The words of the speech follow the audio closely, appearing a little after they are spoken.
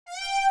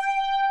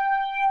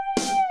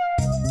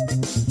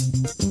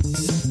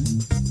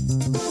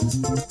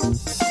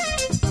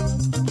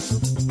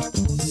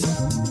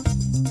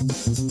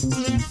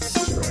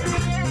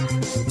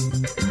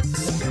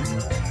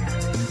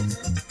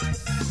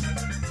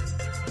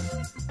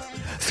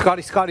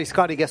Scotty,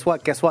 guess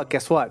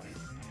what?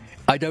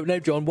 I don't know,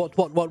 John. What?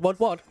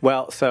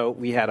 Well, so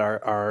we had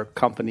our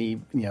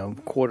company,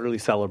 quarterly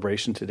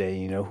celebration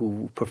today,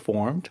 who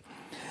performed.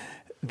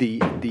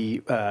 A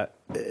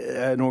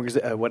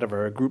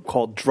group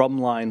called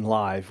Drumline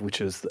Live, which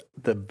is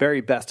the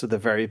very best of the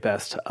very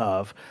best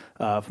of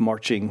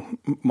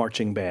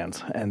marching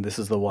bands, and this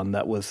is the one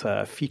that was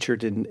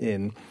featured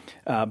in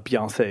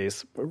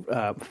Beyonce's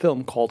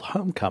film called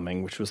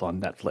Homecoming, which was on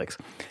Netflix.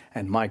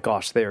 And my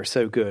gosh, they are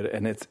so good,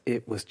 and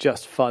it was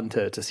just fun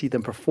to see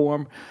them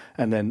perform.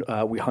 And then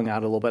we hung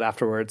out a little bit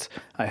afterwards.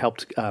 I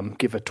helped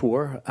give a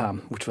tour,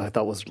 which I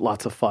thought was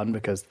lots of fun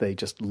because they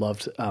just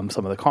loved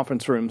some of the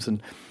conference rooms,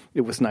 and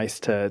it was nice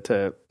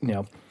to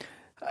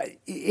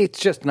it's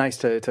just nice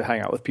to hang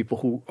out with people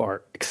who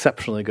are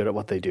exceptionally good at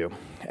what they do,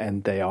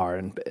 and they are,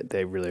 and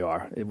they really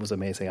are. It was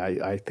amazing.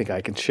 I think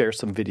I can share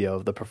some video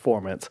of the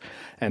performance,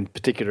 and in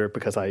particular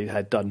because I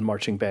had done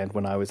marching band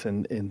when I was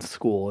in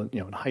school,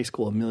 in high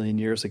school a million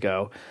years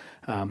ago.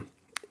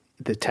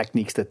 The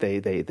techniques that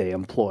they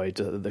employed,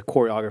 the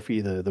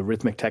choreography, the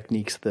rhythmic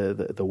techniques,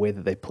 the way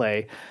that they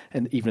play,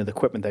 and even the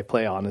equipment they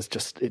play on is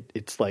just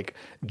it's like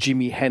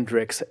Jimi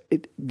Hendrix,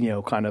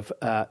 kind of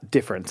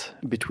different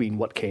between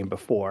what came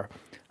before.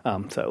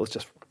 So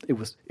it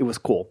was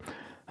cool.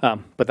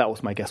 But that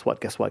was my guess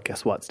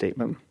what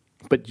statement.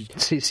 But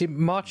see,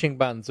 marching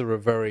bands are a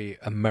very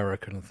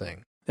American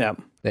thing. Yeah,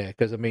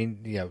 because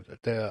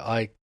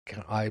I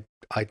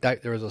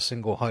doubt there is a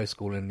single high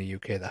school in the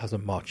UK that has a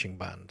marching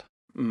band.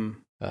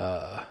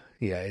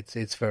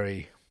 It's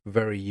very,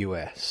 very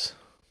US.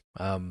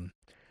 Not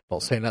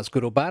saying that's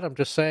good or bad. I'm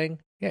just saying,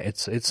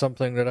 it's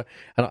something that,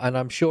 and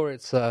I'm sure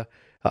it's.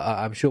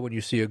 I'm sure when you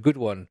see a good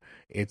one,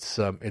 it's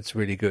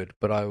really good.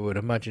 But I would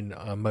imagine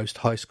most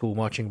high school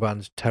marching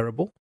bands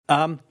terrible.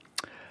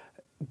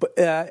 But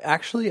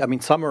actually,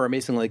 some are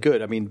amazingly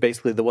good.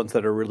 Basically, the ones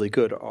that are really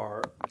good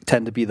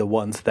tend to be the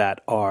ones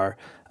that are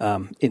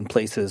in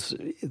places.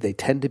 They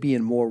tend to be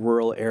in more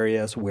rural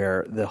areas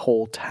where the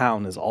whole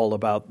town is all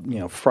about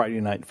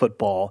Friday night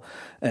football,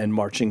 and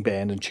marching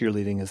band and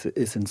cheerleading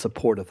is in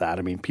support of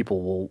that.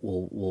 People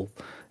will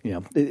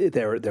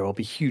there will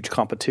be huge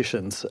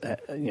competitions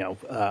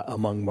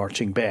among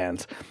marching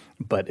bands.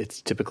 But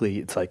it's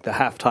like the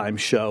halftime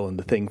show and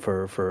the thing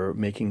for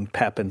making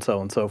pep and so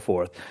on and so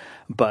forth.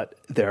 But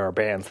there are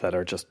bands that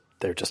are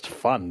they're just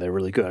fun. They're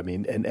really good.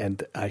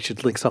 And I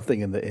should link something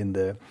in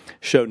the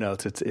show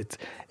notes.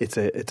 It's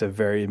a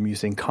very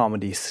amusing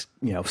comedy,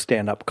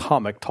 stand-up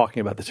comic talking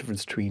about the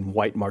difference between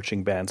white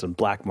marching bands and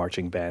black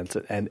marching bands.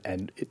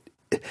 And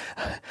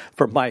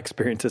from my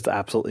experience, it's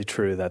absolutely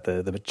true that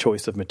the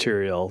choice of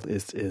material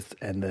is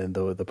and then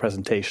the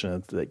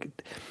presentation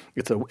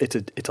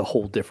it's a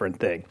whole different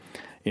thing.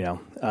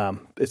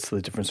 It's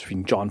the difference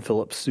between John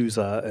Philip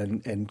Sousa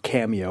and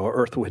Cameo or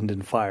Earth, Wind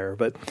and Fire.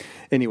 But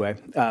anyway,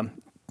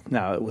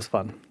 no, it was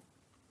fun.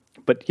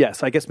 But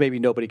yes, I guess maybe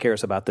nobody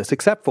cares about this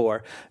except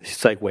for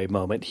segue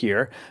moment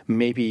here.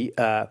 Maybe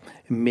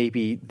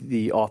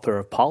the author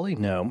of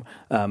Polynome,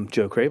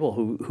 Joe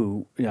Crable,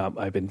 who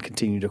I've been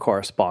continuing to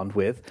correspond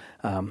with,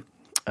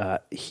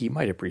 he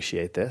might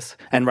appreciate this.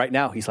 And right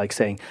now he's like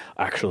saying,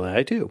 "Actually,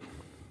 I do."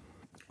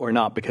 Or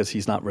not, because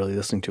he's not really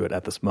listening to it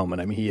at this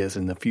moment. He is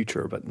in the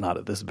future, but not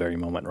at this very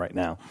moment right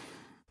now.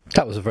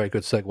 That was a very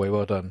good segue.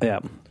 Well done. Yeah.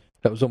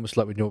 That was almost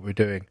like we knew what we were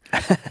doing.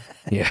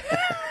 Yeah.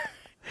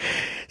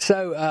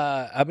 So,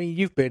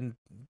 you've been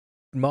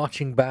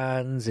marching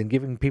bands and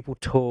giving people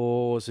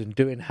tours and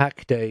doing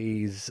hack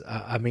days.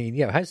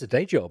 How's the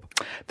day job?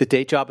 The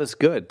day job is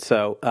good.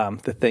 So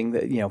the thing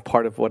that,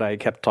 part of what I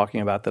kept talking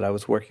about that I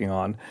was working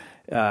on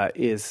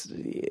is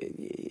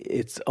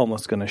it's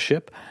almost going to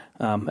ship.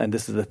 And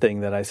this is the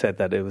thing that I said,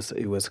 that it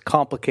was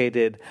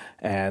complicated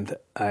and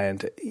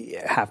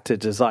have to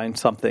design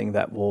something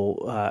that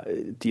will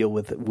deal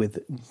with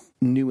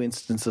new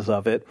instances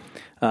of it.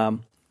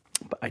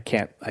 But I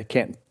can't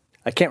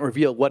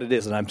reveal what it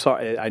is, and I'm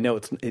sorry. I know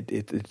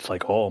it's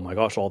like, oh my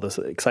gosh, all this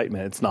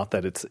excitement. It's not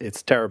that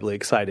it's terribly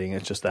exciting.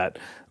 It's just that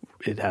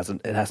it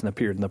hasn't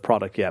appeared in the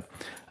product yet.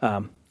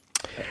 I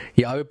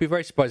would be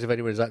very surprised if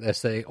anyone is out there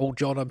saying, "Oh,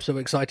 John, I'm so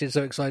excited,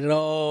 so excited."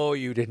 Oh,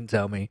 you didn't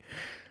tell me.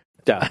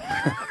 Yeah,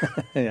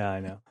 yeah,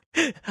 I know.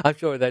 I'm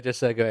sure they're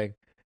just going,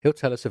 "He'll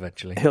tell us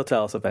eventually." He'll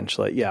tell us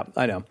eventually. Yeah,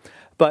 I know.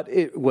 But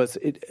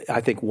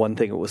I think one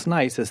thing that was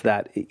nice is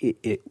that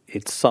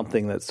it's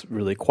something that's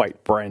really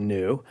quite brand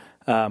new.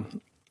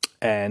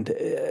 And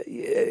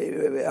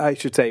I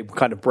should say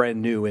kind of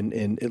brand new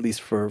in at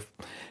least for,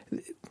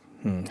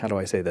 how do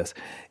I say this?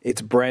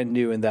 It's brand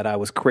new in that I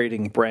was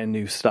creating brand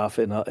new stuff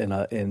in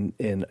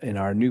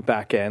our new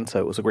back end. So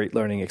it was a great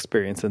learning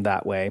experience in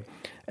that way.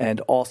 And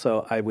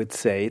also I would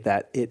say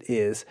that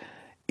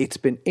it's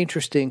been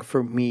interesting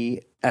for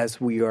me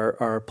as we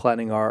are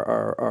planning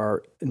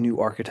our new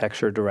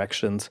architecture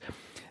directions,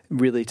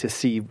 really to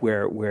see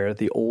where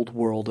the old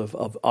world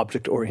of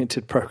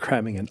object-oriented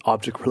programming and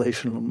object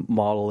relational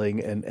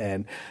modeling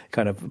and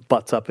kind of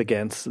butts up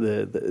against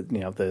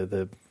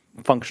the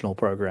functional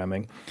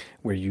programming,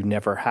 where you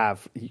never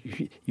have,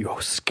 you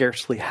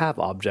scarcely have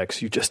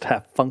objects. You just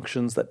have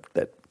functions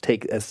that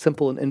take as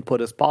simple an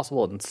input as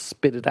possible and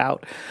spit it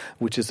out,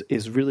 which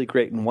is really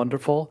great and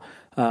wonderful,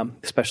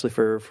 especially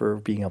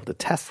for being able to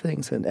test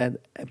things.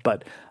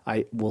 But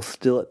I will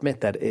still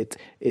admit that it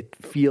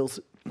feels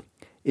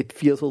a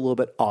little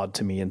bit odd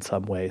to me in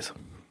some ways,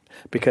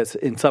 because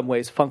in some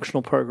ways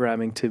functional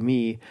programming to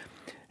me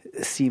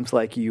seems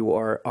like you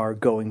are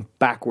going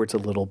backwards a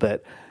little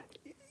bit.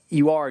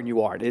 You are and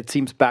you aren't. It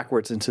seems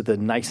backwards into the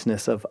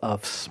niceness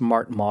of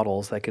smart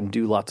models that can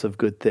do lots of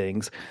good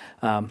things,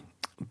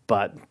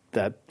 but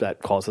that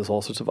causes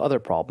all sorts of other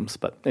problems.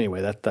 But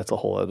anyway, that's a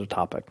whole other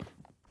topic.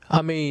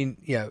 I mean,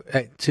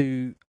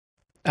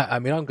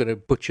 I'm going to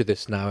butcher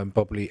this now and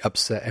probably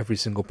upset every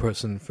single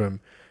person from,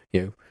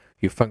 your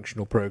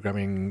functional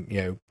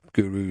programming,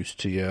 gurus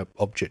to your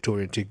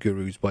object-oriented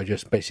gurus by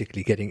just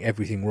basically getting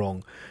everything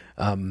wrong.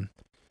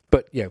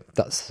 But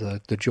that's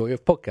the joy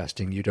of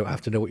podcasting. You don't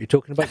have to know what you're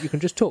talking about. You can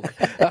just talk.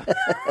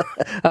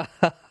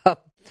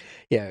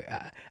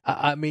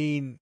 I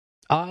mean,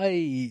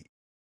 I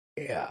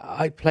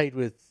played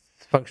with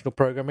functional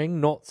programming,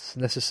 not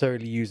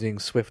necessarily using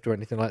Swift or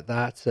anything like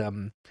that.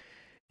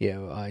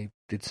 I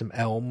did some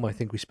Elm. I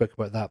think we spoke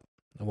about that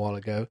a while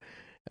ago.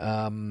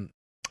 And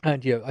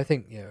I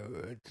think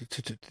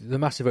the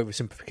massive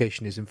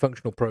oversimplification is in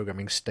functional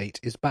programming, state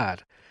is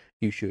bad.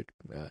 You should,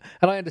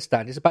 and I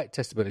understand it's about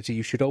testability.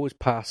 You should always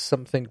pass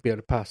something, be able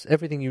to pass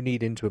everything you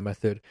need into a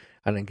method,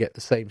 and then get the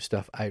same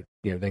stuff out.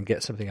 Then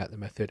get something out of the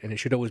method, and it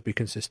should always be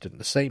consistent.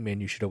 The same in,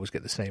 you should always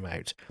get the same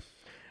out.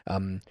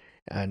 And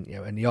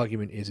the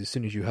argument is, as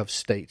soon as you have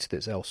state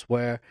that's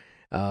elsewhere,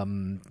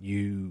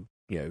 you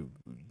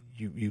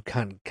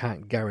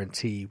can't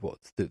guarantee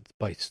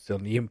based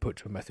on the input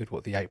to a method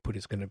what the output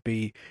is going to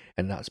be,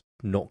 and that's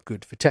not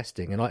good for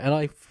testing. And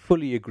I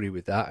fully agree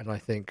with that. And I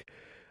think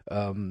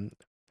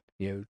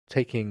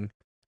taking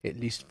at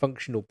least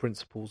functional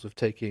principles of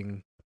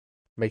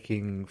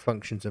making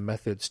functions and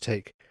methods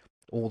take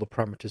all the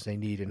parameters they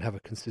need and have a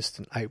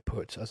consistent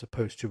output, as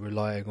opposed to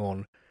relying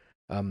on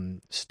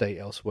state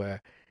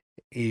elsewhere,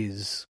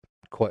 is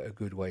quite a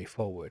good way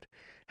forward.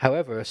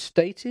 However,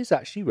 state is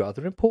actually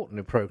rather important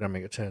in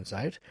programming, it turns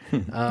out,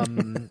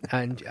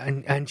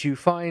 and you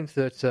find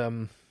that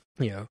and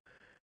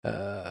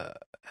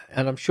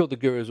I'm sure the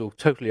gurus will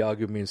totally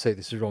argue with me and say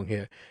this is wrong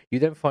here. You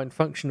then find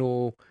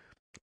functional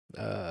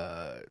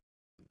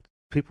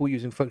people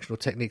using functional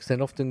techniques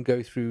then often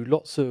go through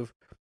lots of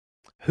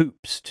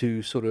hoops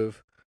to sort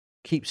of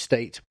keep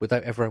state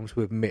without ever having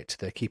to admit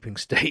they're keeping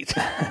state.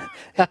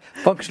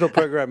 Functional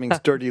programming's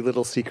dirty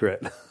little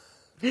secret.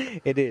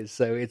 It is.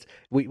 So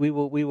we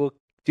will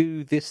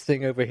do this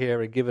thing over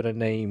here and give it a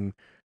name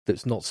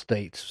that's not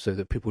state, so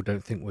that people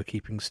don't think we're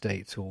keeping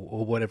state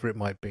or whatever it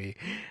might be.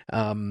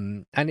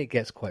 And it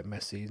gets quite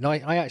messy. And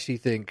I actually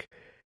think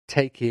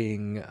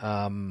taking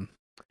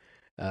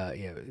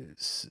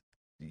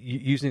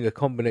using a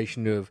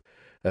combination of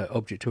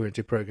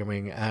object-oriented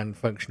programming and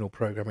functional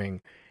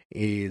programming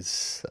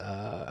is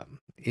a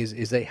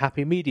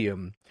happy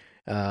medium.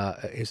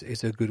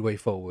 Is a good way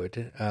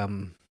forward.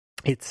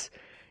 It's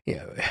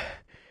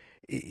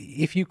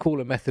if you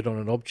call a method on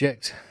an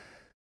object,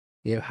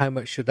 how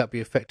much should that be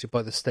affected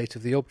by the state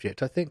of the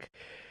object? I think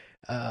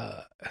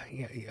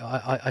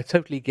I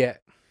totally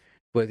get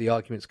where the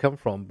arguments come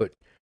from, but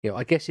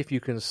I guess if you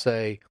can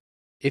say,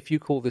 if you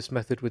call this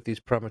method with these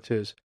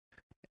parameters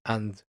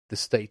and the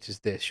state is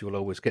this, you'll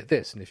always get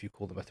this, and if you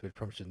call the method with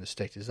parameters and the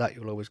state is that,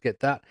 you'll always get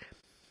that.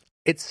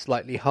 It's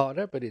slightly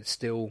harder, but it's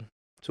still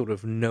sort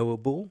of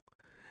knowable,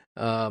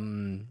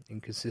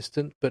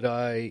 inconsistent. But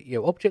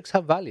objects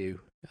have value.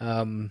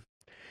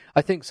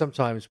 I think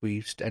sometimes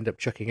we end up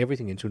chucking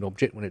everything into an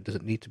object when it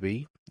doesn't need to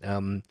be.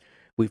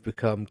 We've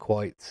become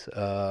quite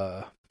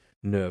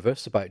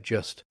nervous about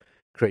just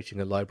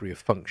creating a library of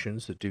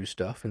functions that do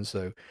stuff, and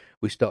so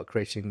we start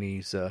creating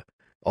these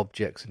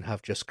objects and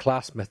have just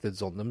class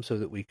methods on them, so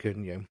that we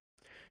can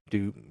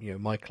do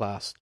my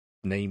class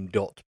name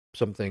dot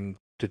something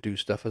to do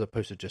stuff, as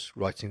opposed to just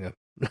writing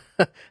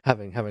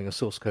having a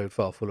source code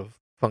file full of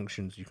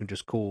functions you can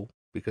just call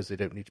because they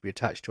don't need to be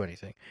attached to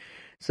anything.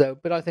 So,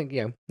 but I think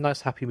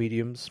nice happy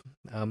mediums,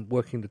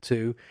 working the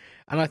two,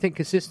 and I think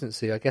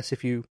consistency. I guess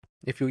if you're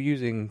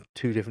using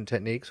two different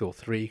techniques or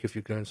three, if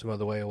you're going some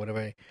other way or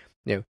whatever,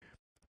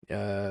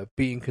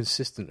 being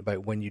consistent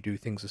about when you do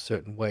things a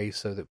certain way,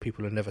 so that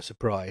people are never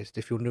surprised.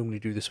 If you'll normally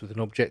do this with an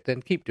object,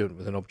 then keep doing it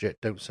with an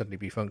object. Don't suddenly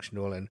be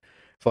functional, and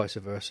vice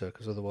versa,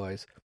 because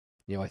otherwise,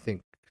 I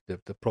think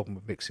the problem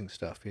with mixing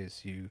stuff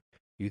is you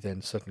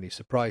then suddenly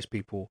surprise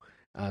people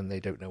and they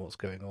don't know what's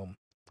going on.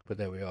 But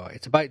there we are.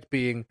 It's about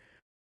being.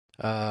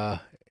 I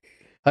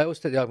always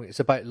take the argument. It's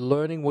about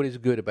learning what is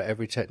good about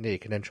every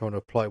technique and then trying to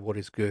apply what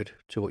is good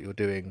to what you're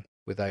doing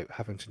without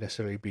having to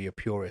necessarily be a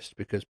purist.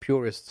 Because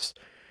purists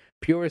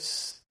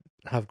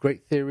have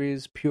great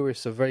theories.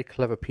 Purists are very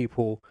clever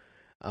people.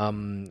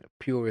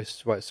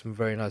 Purists write some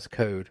very nice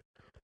code.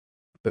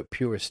 but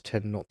purists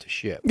tend not to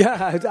ship.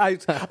 Yeah,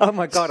 oh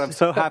my God, I'm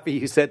so happy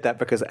you said that,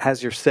 because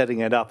as you're setting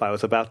it up, I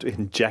was about to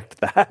inject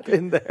that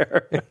in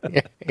there.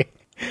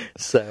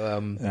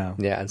 So,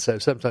 yeah, and so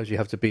sometimes you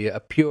have to be a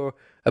pure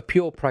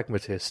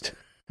pragmatist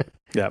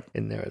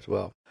in there as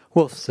well.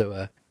 Well,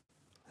 so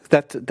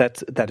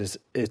that is,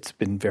 it's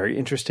been very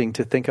interesting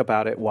to think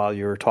about it while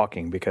you're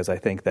talking, because I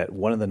think that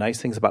one of the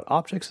nice things about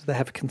objects is they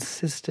have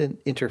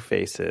consistent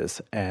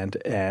interfaces, and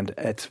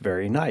it's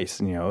very nice.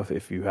 And,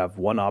 if you have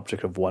one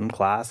object of one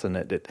class and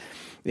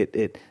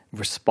it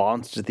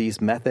responds to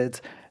these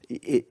methods,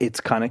 it's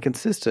kind of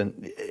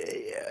consistent.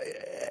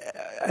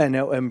 I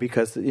know, and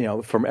because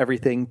from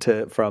everything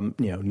from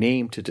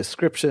name to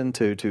description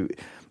to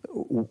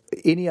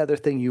any other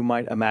thing you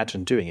might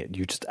imagine doing it.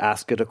 You just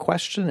ask it a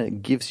question and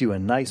it gives you a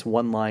nice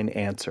one-line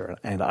answer,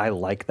 and I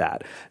like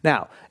that.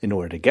 Now, in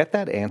order to get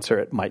that answer,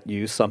 it might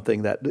use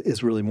something that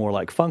is really more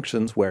like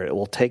functions, where it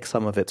will take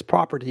some of its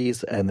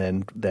properties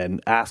and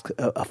then ask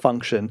a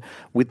function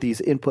with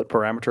these input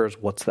parameters,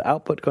 what's the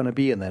output going to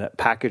be, and then it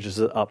packages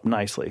it up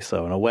nicely.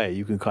 So in a way,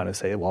 you can kind of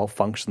say, well,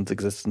 functions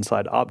exist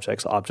inside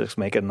objects. Objects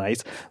make a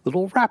nice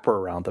little wrapper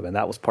around them, and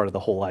that was part of the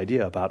whole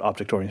idea about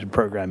object-oriented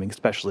programming,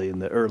 especially in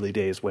the early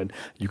days when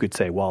you could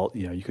say, well,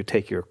 you could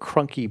take your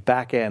crunky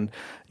back-end,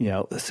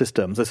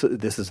 systems.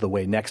 This is the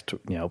way Next,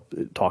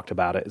 talked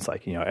about it. It's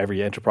like,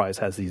 every enterprise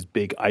has these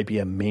big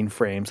IBM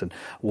mainframes, and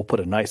we'll put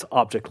a nice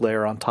object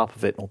layer on top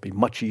of it, and it'll be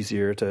much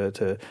easier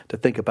to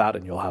think about,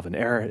 and you'll have an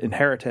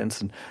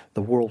inheritance, and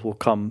the world will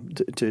come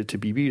to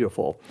be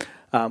beautiful.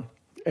 And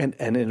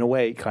in a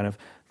way, kind of,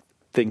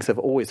 things have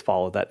always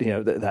followed that,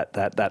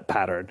 that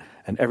pattern,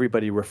 and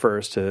everybody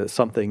refers to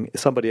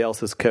somebody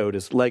else's code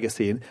as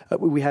legacy. And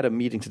we had a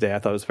meeting today I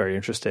thought was very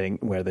interesting,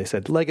 where they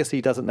said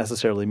legacy doesn't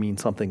necessarily mean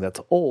something that's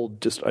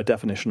old. Just a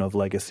definition of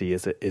legacy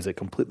is it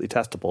completely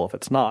testable? If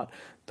it's not,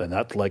 then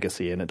that's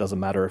legacy, and it doesn't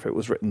matter if it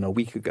was written a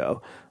week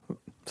ago.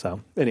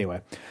 So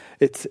anyway,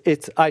 it's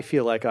I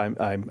feel like I'm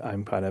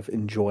kind of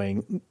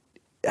enjoying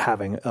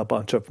having a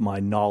bunch of my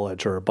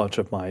knowledge or a bunch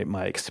of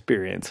my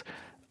experience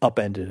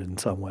upended in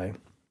some way.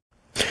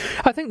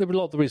 I think that a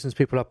lot of the reasons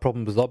people have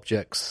problems with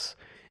objects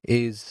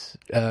is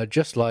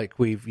just like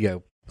we've,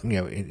 in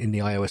the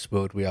iOS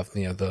world, we have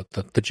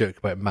the joke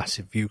about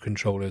massive view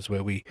controllers,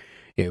 where we,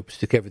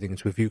 stick everything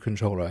into a view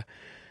controller.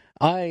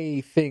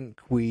 I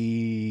think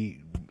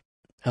we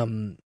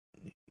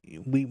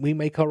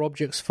make our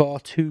objects far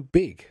too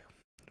big,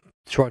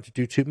 trying to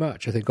do too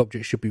much. I think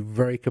objects should be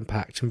very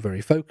compact and very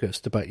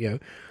focused about,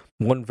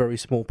 one very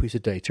small piece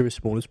of data, as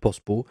small as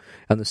possible,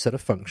 and the set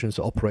of functions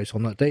that operate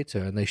on that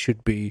data. And they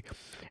should be,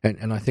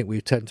 and I think we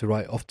tend to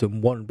write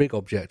often one big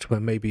object, where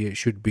maybe it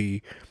should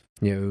be,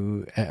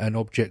 an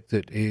object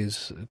that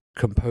is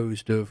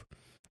composed of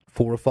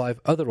 4 or 5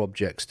 other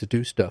objects to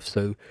do stuff.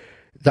 So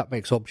that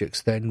makes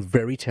objects then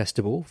very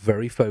testable,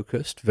 very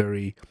focused,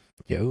 very,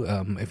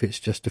 if it's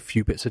just a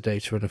few bits of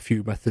data and a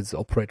few methods that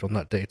operate on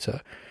that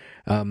data.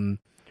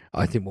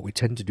 I think what we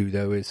tend to do,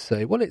 though, is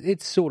say, well,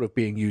 it's sort of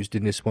being used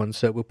in this one,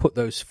 so we'll put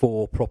those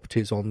 4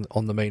 properties on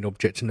the main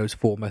object and those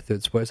 4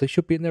 methods, whereas they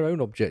should be in their own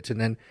object, and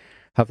then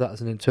have that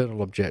as an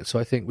internal object. So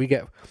I think we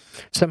get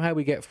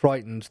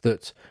frightened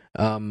that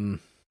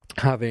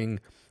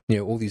having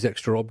all these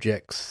extra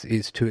objects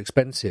is too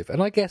expensive,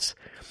 and I guess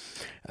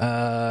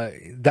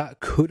that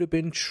could have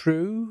been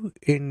true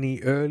in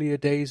the earlier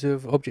days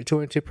of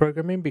object-oriented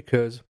programming,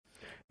 because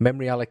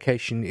memory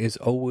allocation is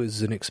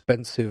always an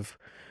expensive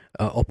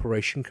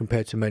operation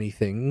compared to many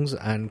things,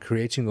 and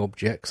creating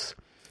objects,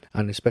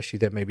 and especially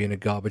then maybe in a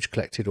garbage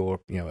collected or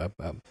a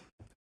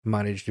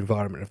managed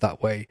environment of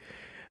that way,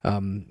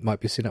 might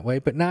be seen that way.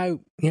 But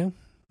now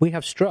we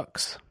have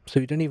structs,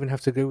 so you don't even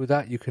have to go with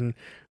that.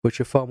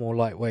 Which are far more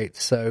lightweight.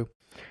 So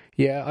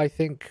yeah, I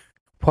think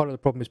part of the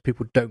problem is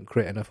people don't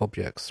create enough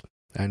objects,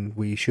 and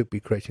we should be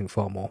creating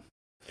far more.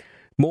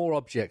 More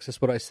objects,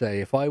 that's what I say.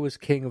 If I was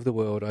king of the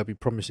world, I'd be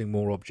promising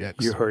more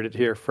objects. You heard it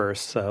here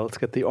first, so let's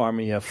get the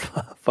army of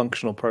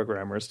functional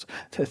programmers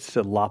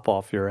to lop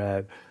off your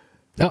head.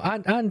 No,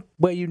 and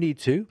where you need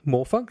to,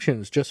 more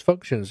functions, just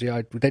functions.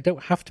 Yeah, they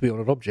don't have to be on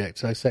an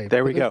object, I say.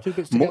 There we go. 2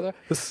 bits together,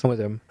 I'm with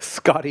them.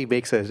 Scotty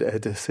makes a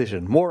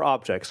decision. More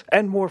objects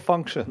and more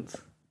functions.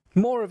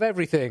 More of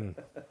everything.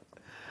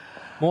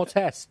 More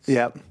tests.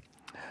 Yeah.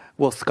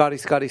 Well, Scotty,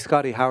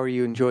 how are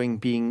you enjoying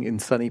being in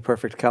sunny,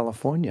 perfect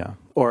California?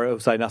 Or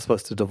was I not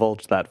supposed to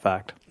divulge that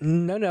fact?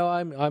 No,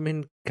 I'm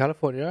in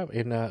California,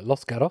 in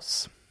Los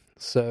Gatos.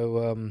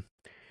 So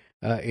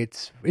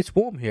it's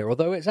warm here,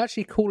 although it's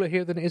actually cooler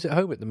here than it is at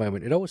home at the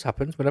moment. It always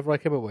happens whenever I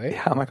come away.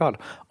 Yeah, oh my God,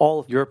 all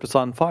of Europe is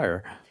on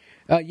fire.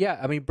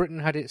 Yeah, I mean, Britain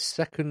had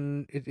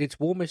its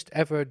warmest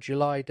ever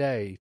July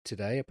day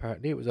today,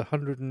 apparently. It was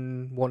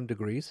 101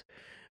 degrees.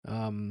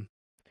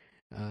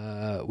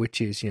 Which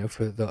is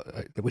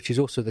which is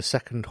also the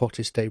second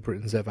hottest day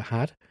Britain's ever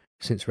had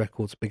since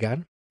records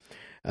began,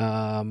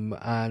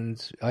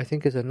 and I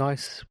think it's a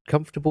nice,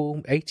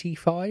 comfortable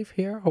 85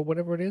 here or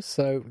whatever it is.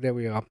 So there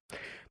we are,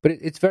 but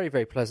it's very,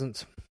 very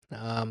pleasant.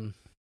 I've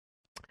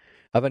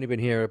only been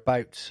here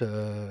about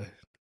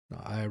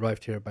I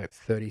arrived here about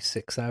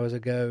 36 hours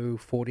ago,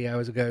 40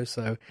 hours ago,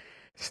 so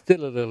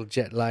still a little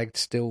jet lagged,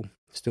 still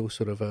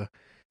sort of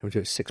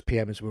it's 6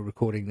 p.m. as we're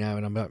recording now,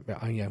 and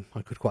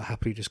I could quite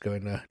happily just go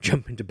and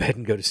jump into bed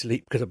and go to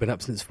sleep because I've been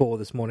up since 4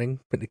 this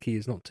morning, but the key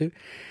is not to.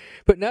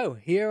 But no,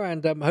 here,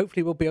 and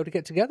hopefully we'll be able to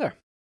get together.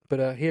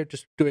 But here,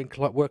 just doing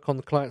work on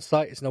the client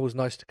site, it's always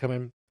nice to come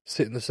and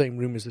sit in the same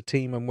room as the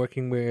team I'm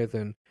working with,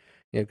 and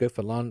go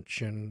for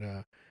lunch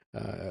and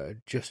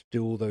just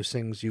do all those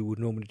things you would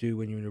normally do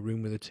when you're in a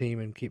room with a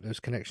team and keep those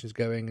connections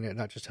going, and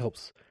that just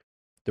helps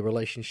the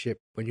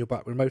relationship when you're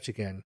back remote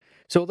again.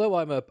 So although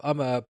I'm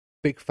a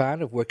big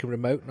fan of working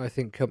remote, and I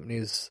think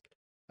companies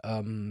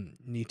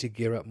need to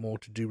gear up more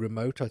to do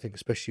remote, I think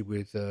especially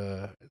with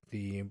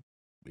the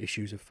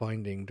issues of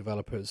finding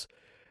developers,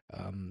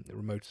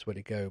 remote is where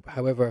to go.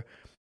 However,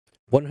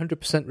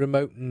 100%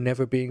 remote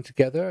never being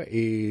together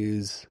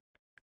is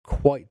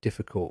quite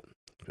difficult,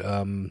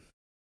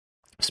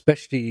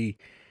 especially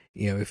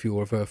if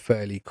you're of a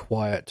fairly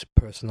quiet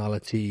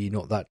personality,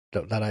 not that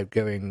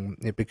outgoing.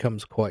 It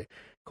becomes quite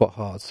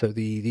hard. So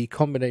the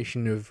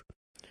combination of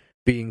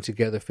being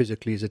together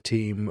physically as a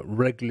team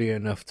regularly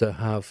enough to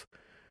have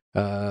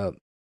the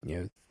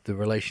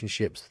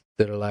relationships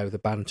that allow the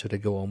banter to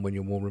go on when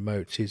you're more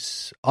remote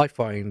is, I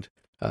find,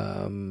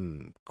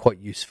 quite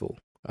useful.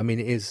 I mean,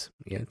 it is,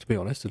 to be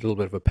honest, a little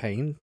bit of a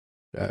pain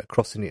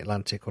crossing the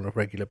Atlantic on a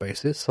regular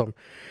basis. So I'm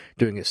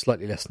doing it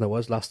slightly less than I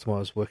was. Last time I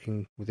was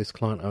working with this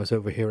client, I was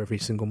over here every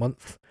single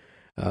month.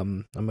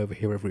 I'm over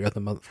here every other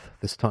month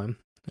this time.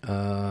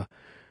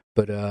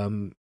 But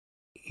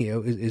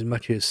as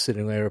much as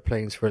sitting on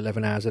aeroplanes for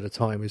 11 hours at a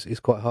time is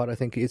quite hard, I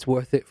think it's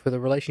worth it for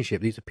the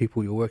relationship. These are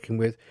people you're working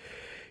with.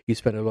 You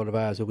spend a lot of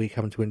hours a week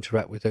having to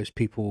interact with those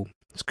people's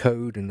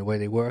code and the way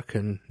they work,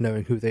 and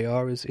knowing who they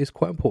are is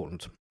quite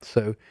important.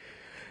 So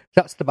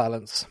that's the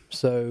balance.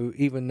 So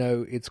even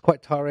though it's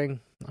quite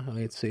tiring,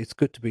 it's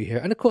good to be here.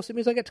 And of course, it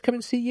means I get to come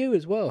and see you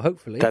as well,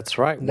 hopefully. That's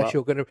right. Unless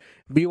you're going to...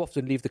 But you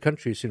often leave the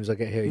country as soon as I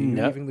get here. Are you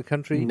leaving the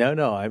country?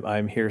 No.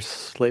 I'm here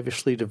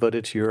slavishly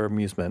devoted to your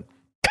amusement.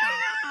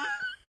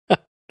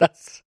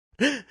 That's...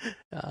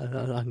 I'm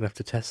going to have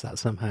to test that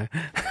somehow.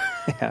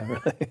 Yeah,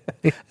 really.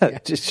 Yeah.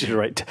 You're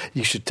right.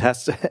 You should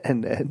test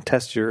and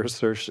test your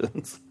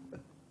assertions.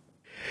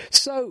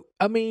 So,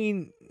 I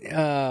mean...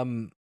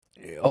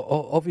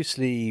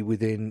 obviously,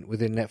 within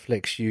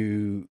Netflix,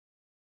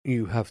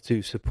 you have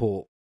to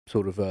support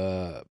sort of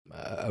a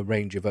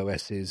range of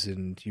OSs,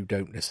 and you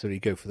don't necessarily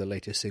go for the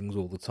latest things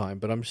all the time.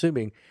 But I'm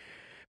assuming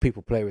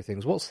people play with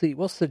things. What's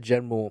the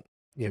general?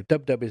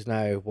 WW is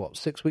now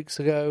 6 weeks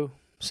ago,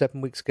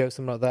 7 weeks ago,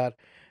 something like that.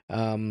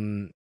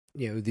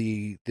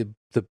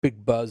 The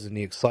big buzz and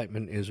the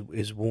excitement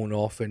is worn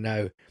off, and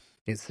now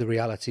it's the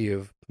reality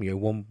of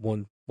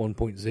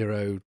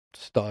 1.0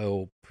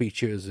 style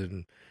features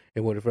and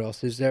whatever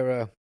else. Is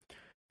there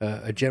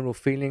a general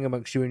feeling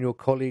amongst you and your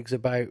colleagues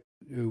about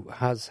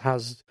has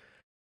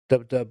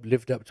WW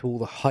lived up to all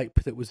the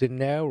hype that was in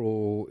there,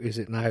 or is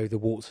it now the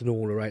warts and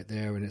all are out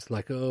there and it's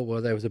like, oh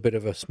well, there was a bit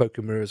of a smoke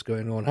and mirrors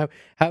going on?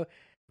 How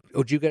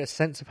or do you get a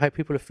sense of how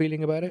people are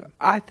feeling about it?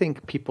 I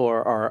think people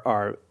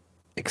are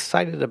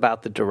excited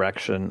about the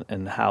direction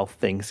and how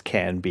things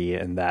can be,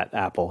 and that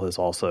Apple has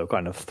also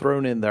kind of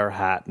thrown in their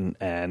hat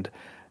and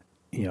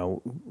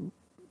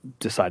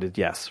decided,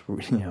 yes,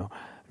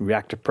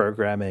 reactive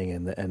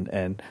programming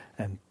and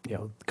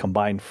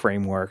combined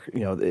framework,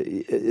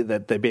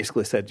 that they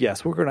basically said,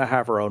 yes, we're going to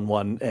have our own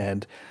one,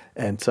 and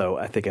so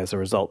I think as a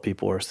result,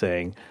 people are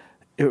saying,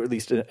 or at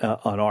least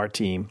on our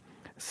team,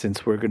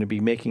 since we're going to be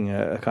making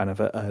a kind of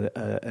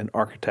an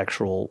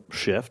architectural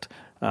shift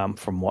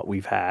from what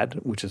we've had,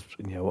 which is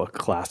a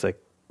classic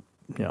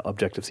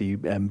Objective-C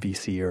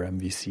MVC or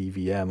MVC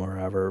VM or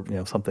however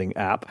something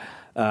app,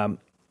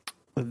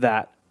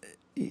 that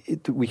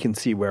we can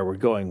see where we're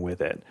going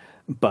with it.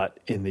 But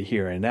in the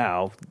here and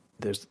now,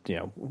 there's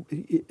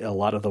a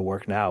lot of the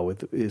work now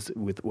with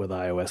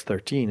iOS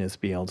 13 is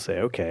being able to say,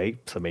 okay,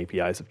 some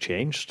APIs have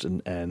changed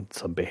and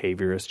some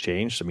behavior has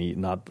changed. I mean,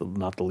 not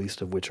the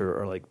least of which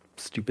are like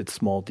stupid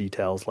small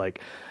details like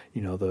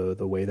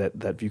the way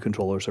that view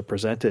controllers are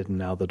presented, and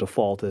now the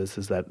default is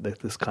that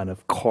this kind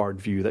of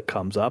card view that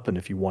comes up, and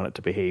if you want it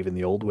to behave in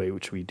the old way,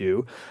 which we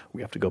do,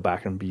 we have to go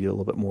back and be a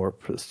little bit more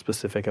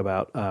specific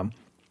about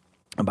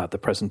the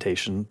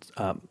presentation,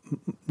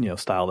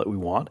 style that we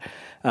want.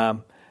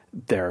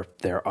 There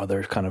are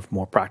other kind of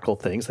more practical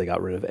things. They got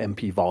rid of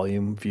MP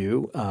volume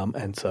view,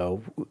 and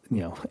so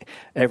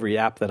every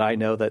app that I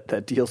know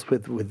that deals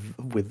with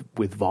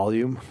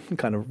volume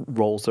kind of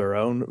rolls their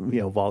own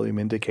volume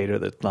indicator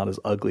that's not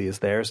as ugly as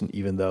theirs. And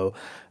even though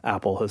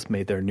Apple has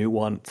made their new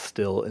one, it's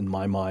still in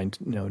my mind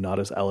not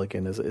as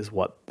elegant as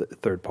what the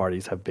third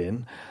parties have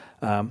been.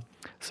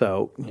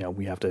 So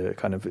we have to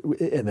kind of,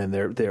 and then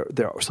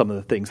there are some of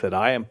the things that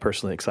I am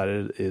personally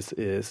excited is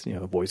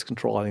voice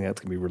control. I think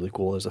that's gonna be really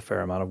cool. There's a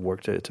fair amount of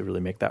work to really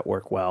make that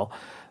work well.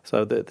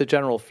 So the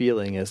general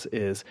feeling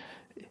is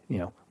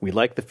we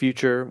like the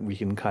future. We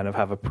can kind of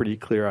have a pretty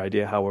clear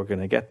idea how we're going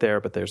to get there,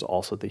 but there's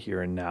also the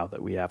here and now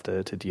that we have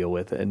to deal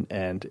with.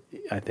 And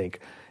I think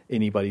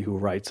anybody who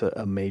writes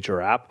a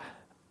major app,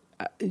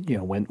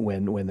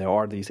 when there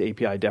are these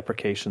API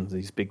deprecations,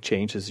 these big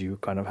changes, you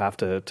kind of have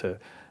to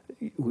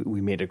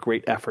we made a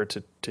great effort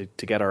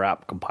to get our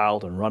app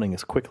compiled and running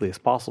as quickly as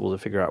possible to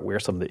figure out where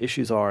some of the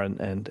issues are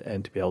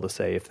and to be able to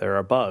say if there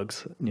are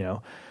bugs,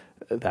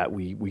 that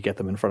we get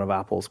them in front of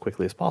Apple as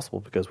quickly as possible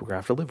because we're going to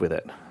have to live with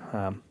it.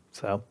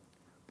 So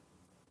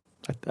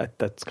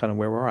that's kind of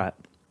where we're at.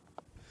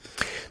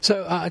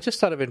 So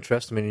just out of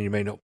interest, I mean, you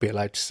may not be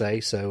allowed to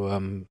say,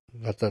 so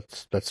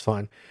that's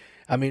fine.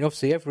 I mean,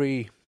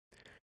 obviously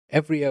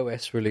every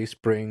OS release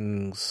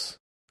brings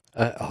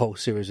a whole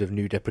series of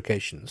new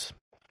deprecations.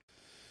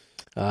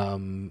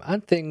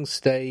 And things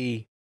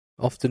stay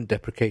often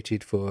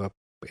deprecated for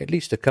at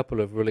least a couple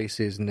of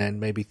releases, and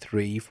then maybe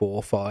 3,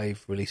 4,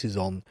 5 releases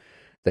on,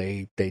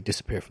 they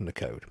disappear from the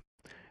code.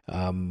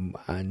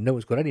 And no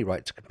one's got any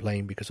right to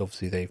complain because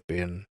obviously they've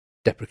been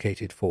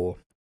deprecated for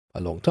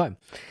a long time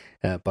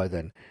by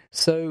then.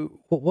 So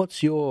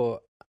what's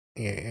your...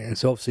 and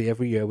so obviously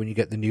every year when you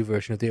get the new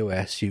version of the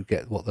OS, you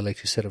get what the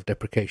latest set of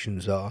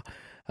deprecations are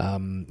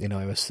in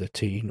iOS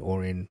 13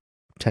 or in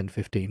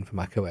 10.15 for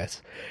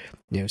macOS.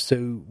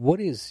 So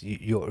what is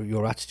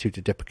your attitude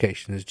to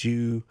deprecations?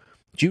 Do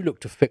you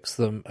look to fix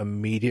them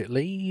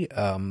immediately,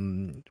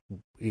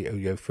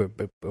 for,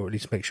 or at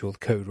least make sure the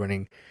code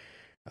running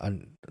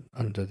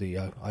under the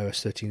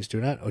iOS 13 is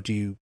doing that, or do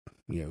you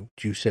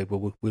say,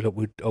 well,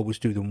 we'll always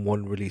do them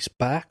one release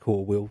back,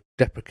 or we'll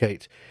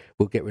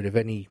get rid of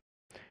any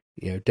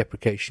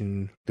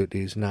deprecation that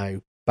is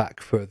now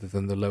back further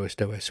than the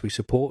lowest OS we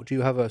support? Do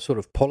you have a sort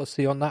of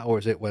policy on that, or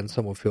is it when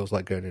someone feels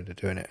like going into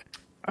doing it?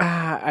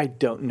 I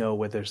don't know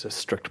whether there's a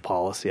strict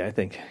policy. I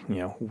think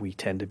we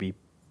tend to be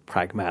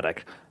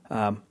pragmatic,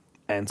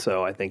 and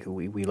so I think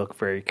we look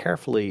very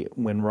carefully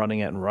when running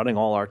it and running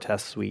all our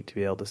test suite to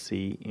be able to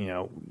see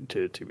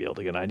to be able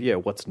to get an idea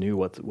what's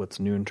new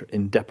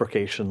in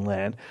deprecation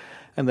land,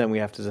 and then we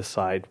have to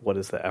decide what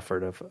is the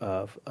effort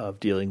of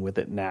dealing with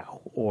it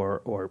now,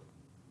 or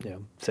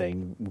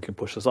saying we can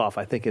push this off.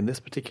 I think in this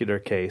particular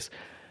case,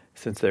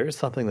 since there is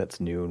something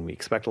that's new and we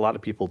expect a lot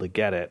of people to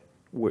get it,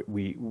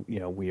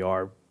 we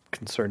are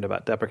concerned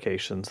about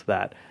deprecations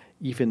that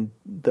even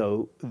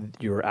though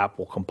your app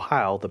will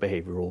compile, the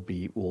behavior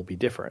will be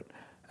different.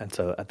 And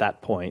so at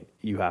that point,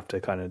 you have to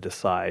kind of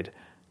decide,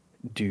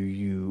 do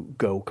you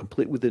go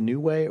complete with the new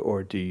way,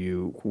 or do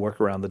you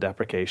work around the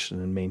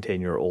deprecation and maintain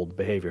your old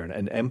behavior?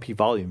 And MP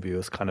volume view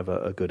is kind of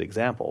a good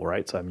example,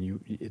 right? So I mean,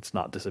 it's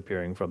not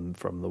disappearing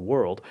from the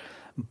world,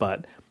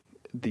 but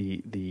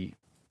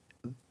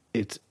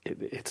it's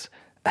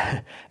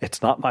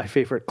not my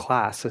favorite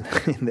class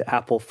in the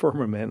Apple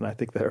firmament, and I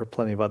think there are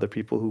plenty of other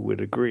people who would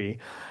agree.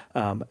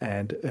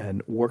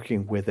 And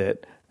working with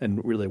it and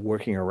really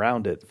working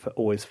around it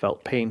always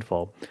felt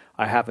painful.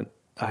 I haven't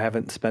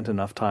spent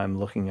enough time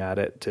looking at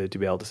it to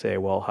be able to say,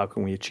 well, how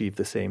can we achieve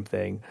the same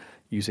thing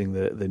using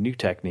the new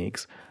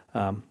techniques?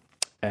 Some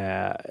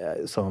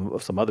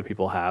other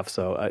people have,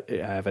 so I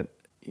haven't.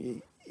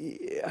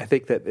 I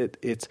think that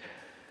it's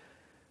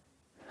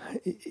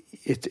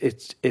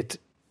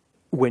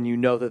when you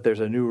know that there's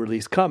a new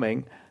release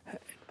coming,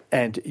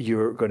 and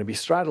you're going to be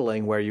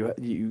straddling where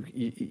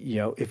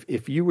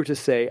if you were to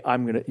say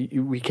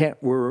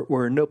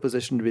we're in no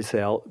position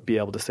to be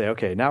able to say,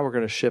 okay, now we're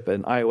going to ship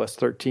an iOS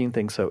 13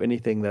 thing, so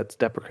anything that's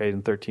deprecated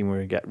in 13 we're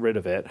going to get rid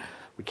of it.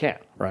 We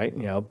can't, right?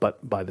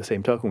 But by the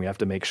same token, we have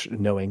to make sure,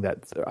 knowing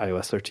that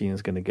iOS 13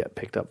 is going to get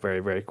picked up very,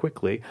 very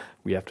quickly,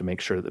 we have to make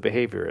sure that the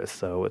behavior is.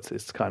 So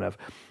it's kind of,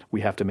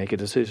 we have to make a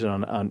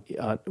decision on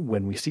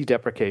when we see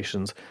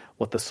deprecations,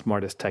 what the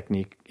smartest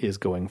technique is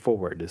going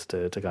forward is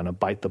to kind of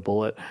bite the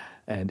bullet.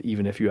 And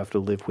even if you have to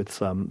live with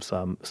some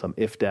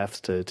if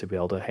defs to be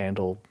able to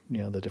handle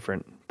the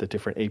different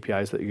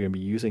APIs that you're going to be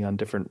using on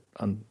different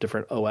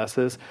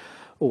OSs,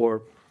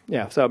 or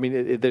so I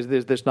mean,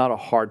 there's not a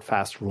hard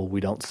fast rule. We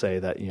don't say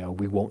that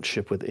we won't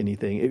ship with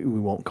anything,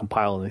 we won't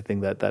compile anything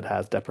that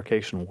has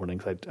deprecation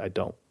warnings. I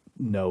don't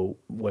know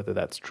whether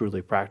that's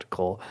truly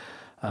practical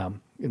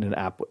in an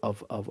app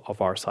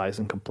of our size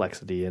and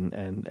complexity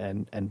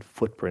and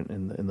footprint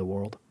in the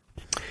world.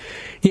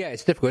 Yeah,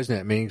 it's difficult, isn't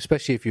it? I mean,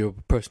 especially if you're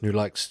a person who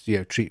likes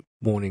treat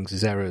warnings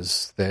as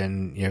errors,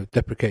 then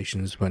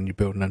deprecations when you're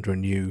building under a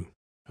new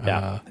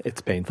it's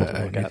painful to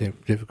look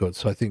at. Difficult.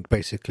 So I think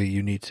basically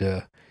you need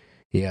to.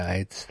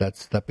 Yeah,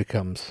 that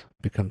becomes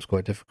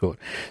quite difficult.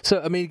 So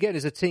I mean, again,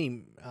 as a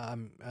team,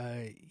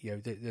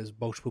 there's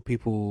multiple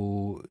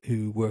people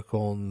who work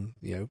on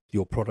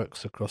your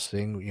products across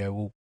things,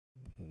 all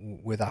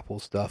with Apple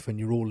stuff, and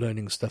you're all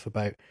learning stuff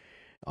about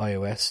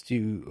iOS.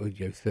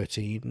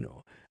 13?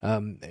 I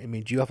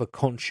mean, do you have a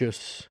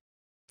conscious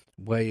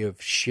way of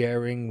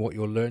sharing what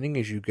you're learning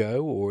as you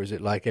go, or is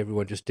it like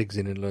everyone just digs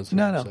in and learns for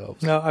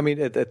themselves? No. I mean,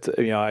 it's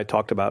I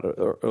talked about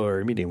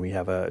earlier meeting. We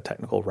have a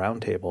technical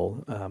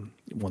roundtable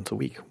once a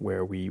week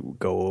where we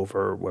go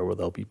over where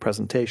there'll be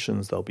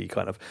presentations. There'll be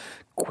kind of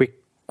quick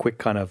quick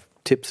kind of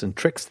tips and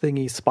tricks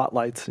thingy,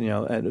 spotlights,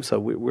 and so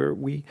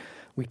we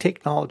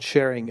take knowledge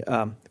sharing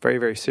very,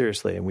 very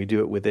seriously, and we do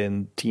it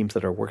within teams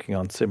that are working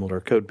on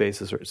similar code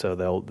bases. So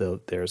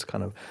there's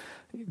kind of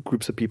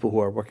groups of people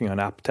who are working on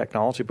app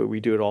technology, but we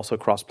do it also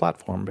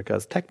cross-platform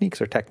because techniques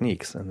are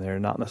techniques, and they're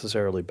not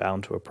necessarily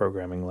bound to a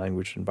programming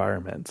language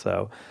environment.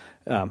 So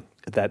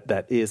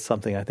that is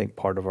something I think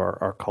part of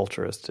our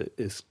culture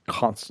is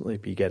constantly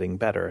be getting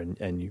better,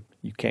 and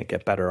you can't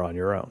get better on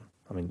your own.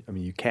 I mean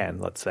you can,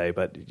 let's say,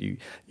 but you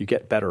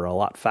get better a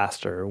lot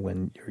faster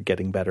when you're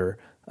getting better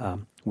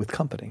with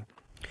company.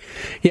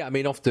 Yeah, I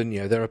mean, often,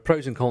 there are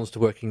pros and cons to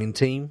working in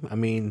team. I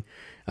mean,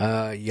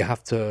 you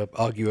have to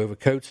argue over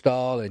code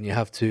style, and you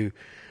have to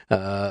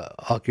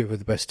argue over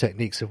the best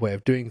techniques of way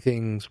of doing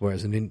things.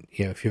 Whereas,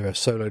 if you're a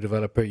solo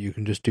developer, you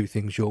can just do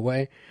things your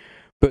way.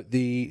 But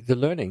the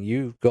learning,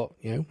 you've got,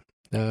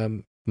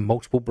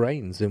 multiple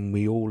brains, and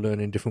we all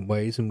learn in different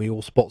ways, and we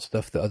all spot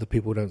stuff that other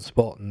people don't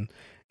spot, and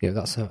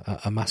that's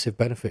a massive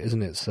benefit,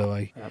 isn't it? So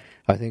I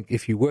think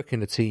if you work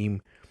in a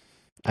team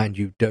and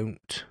you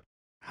don't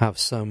have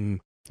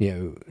some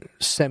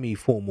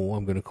semi-formal,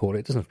 I'm going to call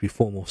it doesn't have to be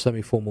formal,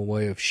 semi-formal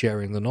way of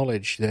sharing the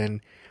knowledge,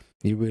 then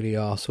you really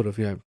are sort of,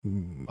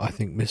 I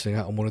think, missing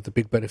out on one of the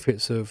big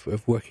benefits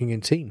of working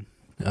in team.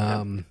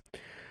 And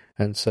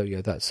so,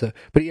 that's...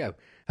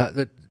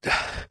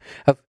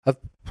 I've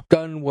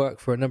done work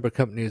for a number of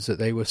companies that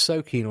they were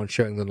so keen on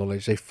sharing the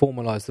knowledge, they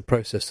formalized the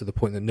process to the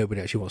point that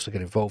nobody actually wants to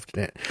get involved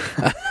in it.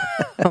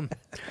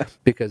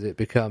 Because it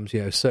becomes,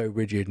 so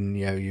rigid, and,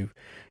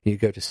 you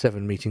go to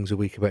 7 meetings a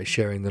week about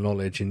sharing the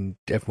knowledge, and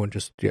everyone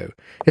just,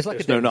 it's like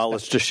there's no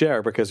knowledge to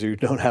share because you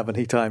don't have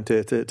any time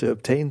to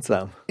obtain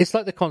some. It's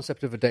like the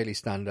concept of a daily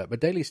stand-up. A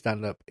daily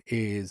stand-up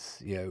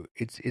is,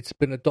 it's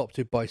been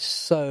adopted by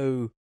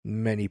so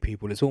many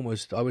people.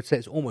 I would say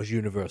it's almost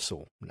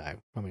universal now.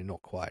 I mean,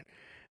 not quite.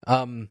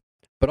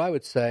 But I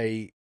would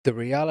say the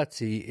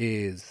reality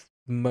is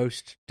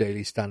most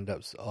daily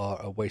stand-ups are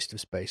a waste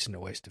of space and a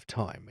waste of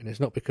time. And it's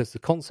not because the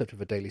concept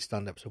of a daily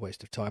stand-up is a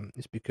waste of time.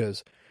 It's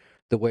because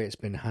the way it's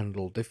been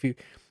handled. If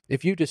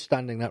you just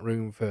stand in that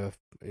room for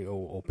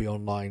or be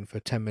online for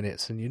 10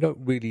 minutes and you don't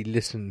really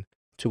listen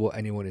to what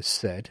anyone has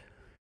said,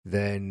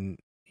 then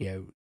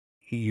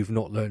you've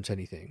not learnt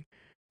anything.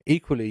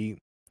 Equally,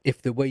 if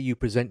the way you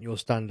present your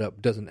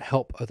stand-up doesn't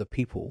help other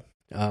people,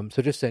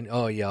 so just saying,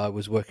 "Oh yeah, I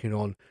was working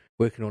on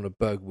a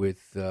bug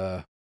with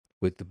the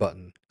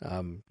button.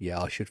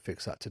 I should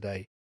fix that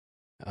today."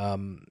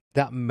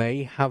 That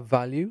may have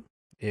value.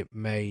 It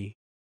may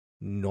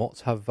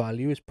not have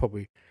value. It's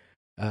probably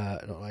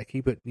not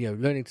likely. But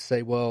learning to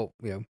say, well,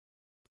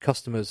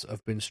 customers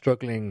have been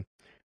struggling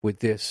with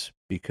this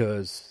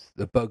because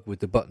the bug with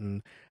the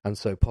button, and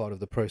so part of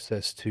the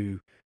process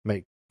to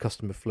make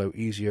customer flow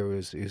easier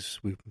is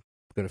we've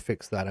going to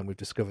fix that, and we've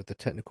discovered the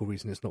technical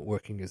reason it's not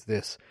working is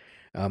this,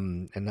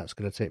 and that's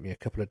going to take me a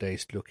couple of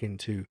days to look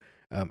into,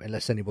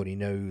 unless anybody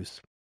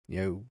knows,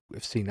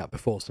 have seen that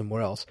before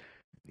somewhere else.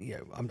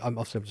 I'm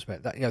often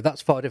suspect that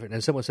that's far different.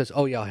 And someone says,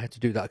 "Oh yeah, I had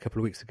to do that a couple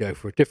of weeks ago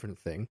for a different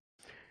thing."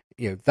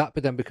 That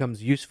then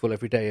becomes useful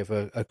every day of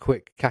a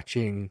quick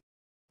catching.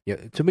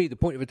 To me, the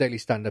point of a daily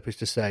stand-up is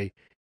to say,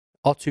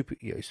 are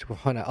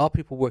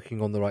people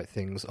working on the right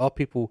things? Are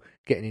people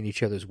getting in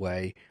each other's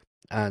way?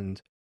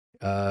 And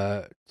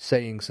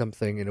saying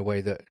something in a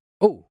way that,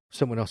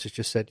 someone else has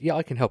just said, yeah,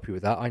 I can help you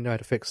with that. I know how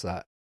to fix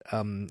that.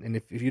 And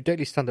if your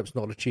daily stand-up's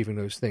not achieving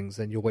those things,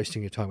 then you're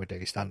wasting your time with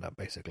daily stand-up,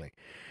 basically.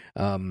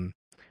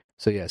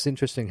 So yeah, it's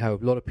interesting how a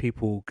lot of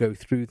people go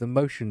through the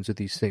motions of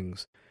these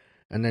things,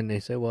 and then they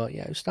say, well,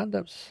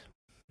 stand-ups,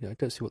 I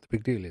don't see what the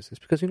big deal is. It's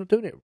because you're not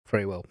doing it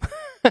very well.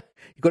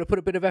 You've got to put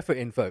a bit of effort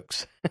in,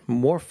 folks.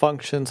 More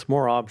functions,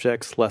 more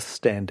objects, less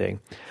standing.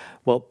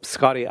 Well,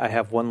 Scotty, I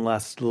have one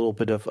last little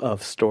bit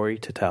of story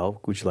to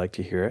tell. Would you like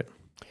to hear it?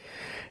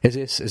 Is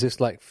this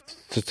like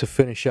to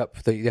finish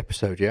up the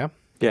episode? Yeah.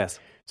 Yes.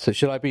 So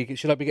should I be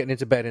getting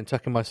into bed and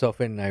tucking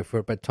myself in now for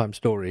a bedtime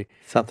story?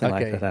 Something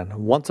like that.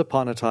 Then. Once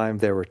upon a time,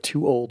 there were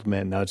 2 old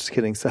men. No, just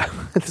kidding. So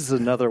this is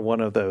another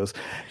one of those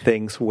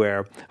things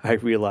where I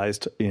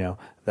realized,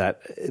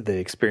 that the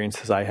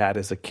experiences I had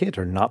as a kid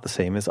are not the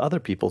same as other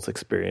people's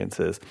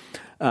experiences,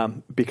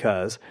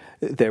 because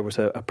there was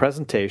a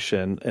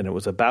presentation and it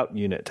was about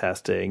unit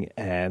testing,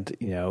 and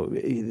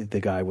the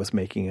guy was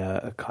making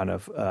a kind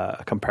of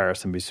a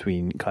comparison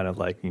between kind of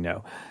like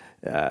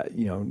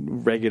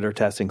regular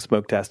testing,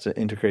 smoke test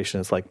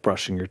integration is like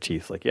brushing your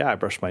teeth. Like, yeah, I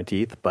brush my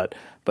teeth, but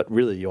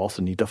really you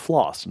also need to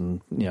floss, and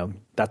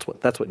that's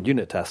what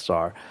unit tests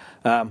are.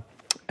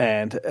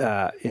 And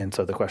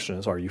so the question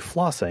is, are you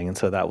flossing? And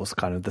so that was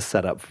kind of the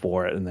setup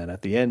for it. And then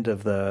at the end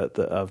of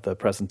the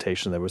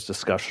presentation, there was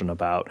discussion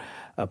about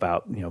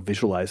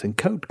visualizing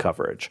code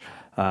coverage,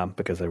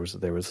 because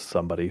there was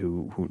somebody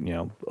who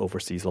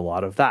oversees a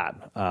lot of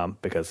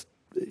that, because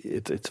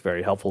it's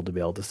very helpful to be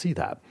able to see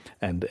that.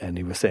 And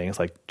he was saying, it's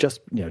like, just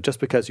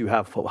because you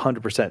have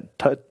 100%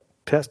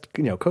 test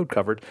code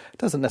covered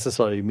doesn't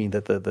necessarily mean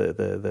that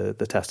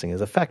the testing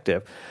is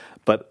effective.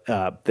 but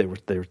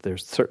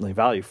there's certainly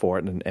value for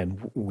it,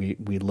 and we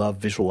love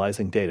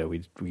visualizing data.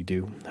 We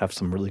do have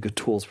some really good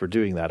tools for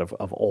doing that of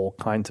all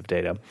kinds of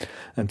data.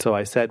 And so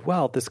I said,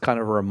 well, this kind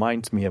of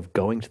reminds me of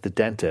going to the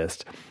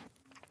dentist.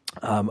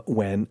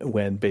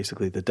 When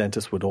basically the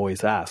dentist would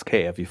always ask,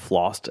 "Hey, have you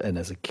flossed?" And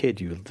as a kid,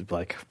 you would be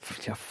like,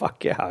 "Yeah,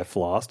 fuck yeah, I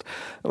flossed."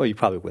 Well, you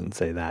probably wouldn't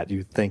say that;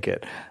 you'd think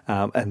it.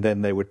 And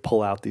then they would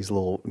pull out these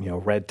little,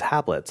 red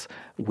tablets,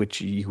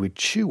 which you would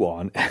chew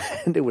on,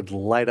 and it would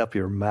light up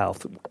your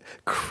mouth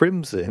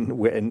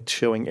crimson and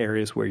showing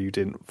areas where you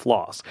didn't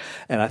floss.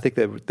 And I think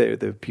that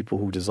the people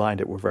who designed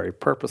it were very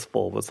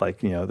purposeful. It was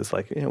like, it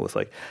was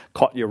like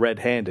caught you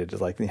red-handed.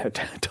 It's like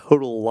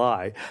total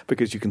lie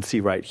because you can see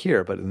right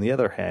here, but in the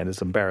other hand, as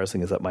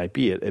embarrassing as that might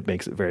be, it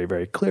makes it very,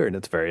 very clear, and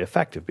it's very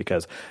effective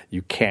because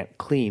you can't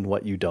clean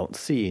what you don't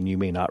see, and you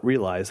may not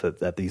realize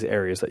that these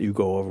areas that you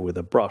go over with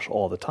a brush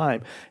all the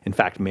time, in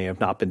fact, may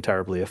have not been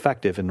terribly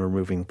effective in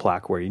removing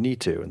plaque where you need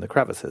to in the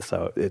crevices.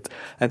 So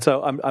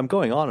I'm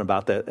going on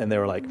about that, and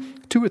there were like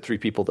 2 or 3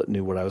 people that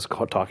knew what I was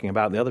talking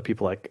about, and the other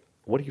people like,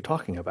 what are you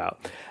talking about?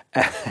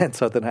 And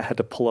so then I had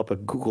to pull up a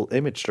Google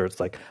image search.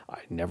 Like, I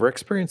never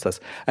experienced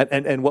this.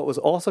 And what was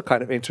also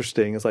kind of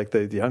interesting is like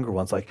the younger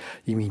ones, like,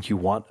 you mean you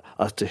want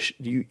us to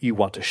you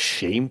want to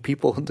shame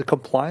people into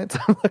compliance?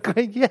 I'm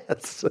like,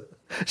 yes.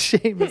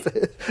 Shame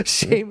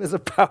is a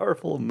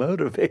powerful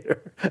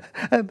motivator.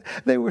 And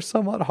they were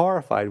somewhat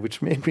horrified,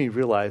 which made me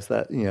realize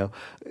that,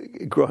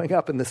 growing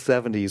up in the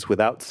 70s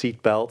without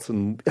seatbelts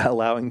and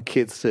allowing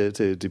kids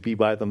to be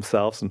by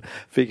themselves and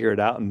figure it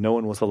out, and no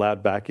one was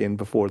allowed back in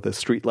before the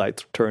street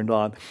lights turned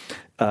on,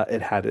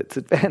 it had its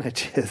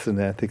advantages. And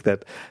I think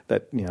that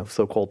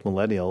so-called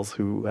millennials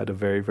who had a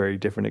very, very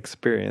different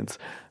experience,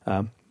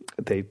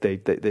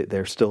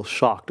 they're still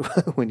shocked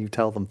when you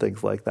tell them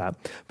things like that.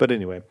 But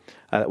anyway,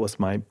 that was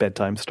my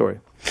bedtime story.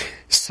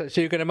 So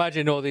you can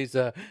imagine all these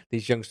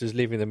youngsters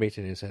leaving the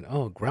meeting and saying,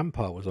 "Oh,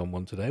 Grandpa was on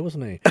one today,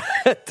 wasn't he?"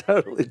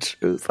 Totally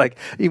true. It's like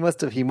he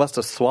must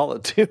have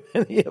swallowed too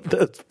many of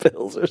those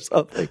pills or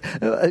something.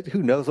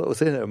 Who knows what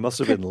was in it? It must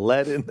have been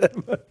lead in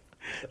them.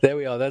 There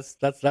we are. That's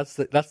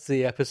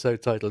the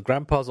episode title.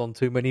 Grandpa's on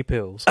too many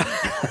pills.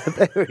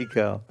 There we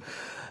go.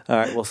 All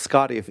right. Well,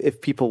 Scotty,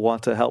 if people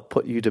want to help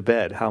put you to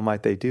bed, how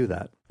might they do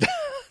that?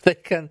 They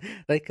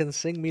can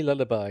sing me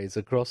lullabies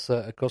across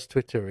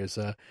Twitter as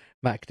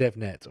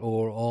MacDevNet,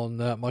 or on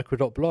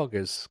micro.blog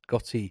as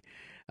Scotty,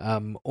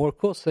 or of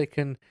course they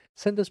can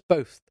send us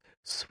both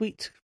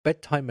sweet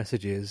bedtime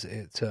messages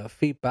at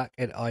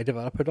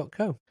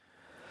feedback@iDeveloper.co.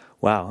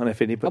 Wow. And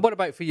if anybody, and what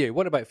about for you?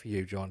 What about for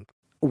you, John?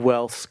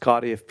 Well,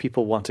 Scotty, if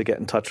people want to get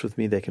in touch with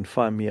me, they can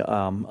find me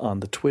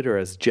on the Twitter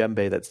as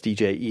Djembe, that's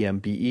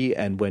DJEMBE.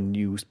 And when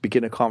you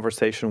begin a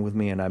conversation with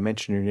me and I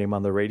mention your name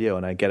on the radio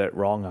and I get it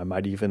wrong, I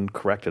might even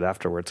correct it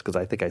afterwards because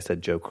I think I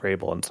said Joe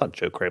Crable, and it's not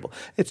Joe Crable,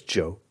 it's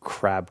Joe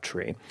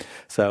Crabtree.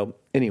 So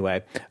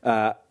anyway,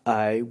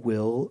 I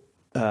will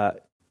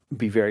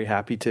be very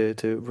happy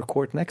to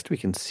record next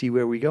week and see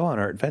where we go on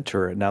our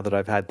adventure now that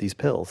I've had these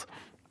pills.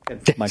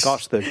 And my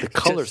gosh, the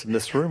colors in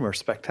this room are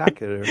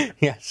spectacular.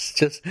 Yes,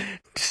 just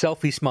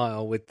selfie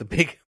smile with the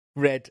big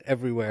red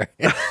everywhere.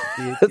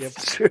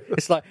 That's true.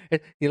 It's like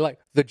you're like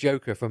the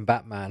Joker from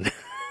Batman.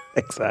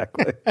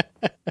 Exactly.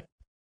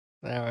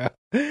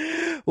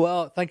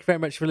 Well, thank you very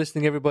much for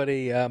listening,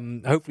 everybody.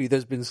 Hopefully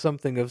there's been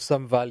something of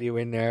some value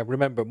in there.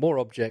 Remember, more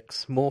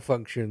objects, more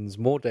functions,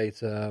 more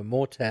data,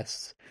 more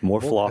tests,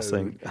 more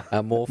flossing,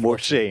 more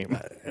shame.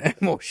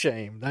 More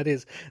shame. That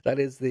is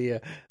the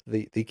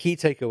key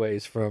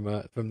takeaways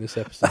from this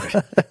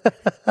episode.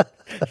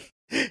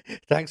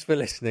 Thanks for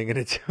listening, and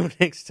until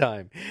next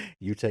time,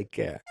 you take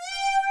care.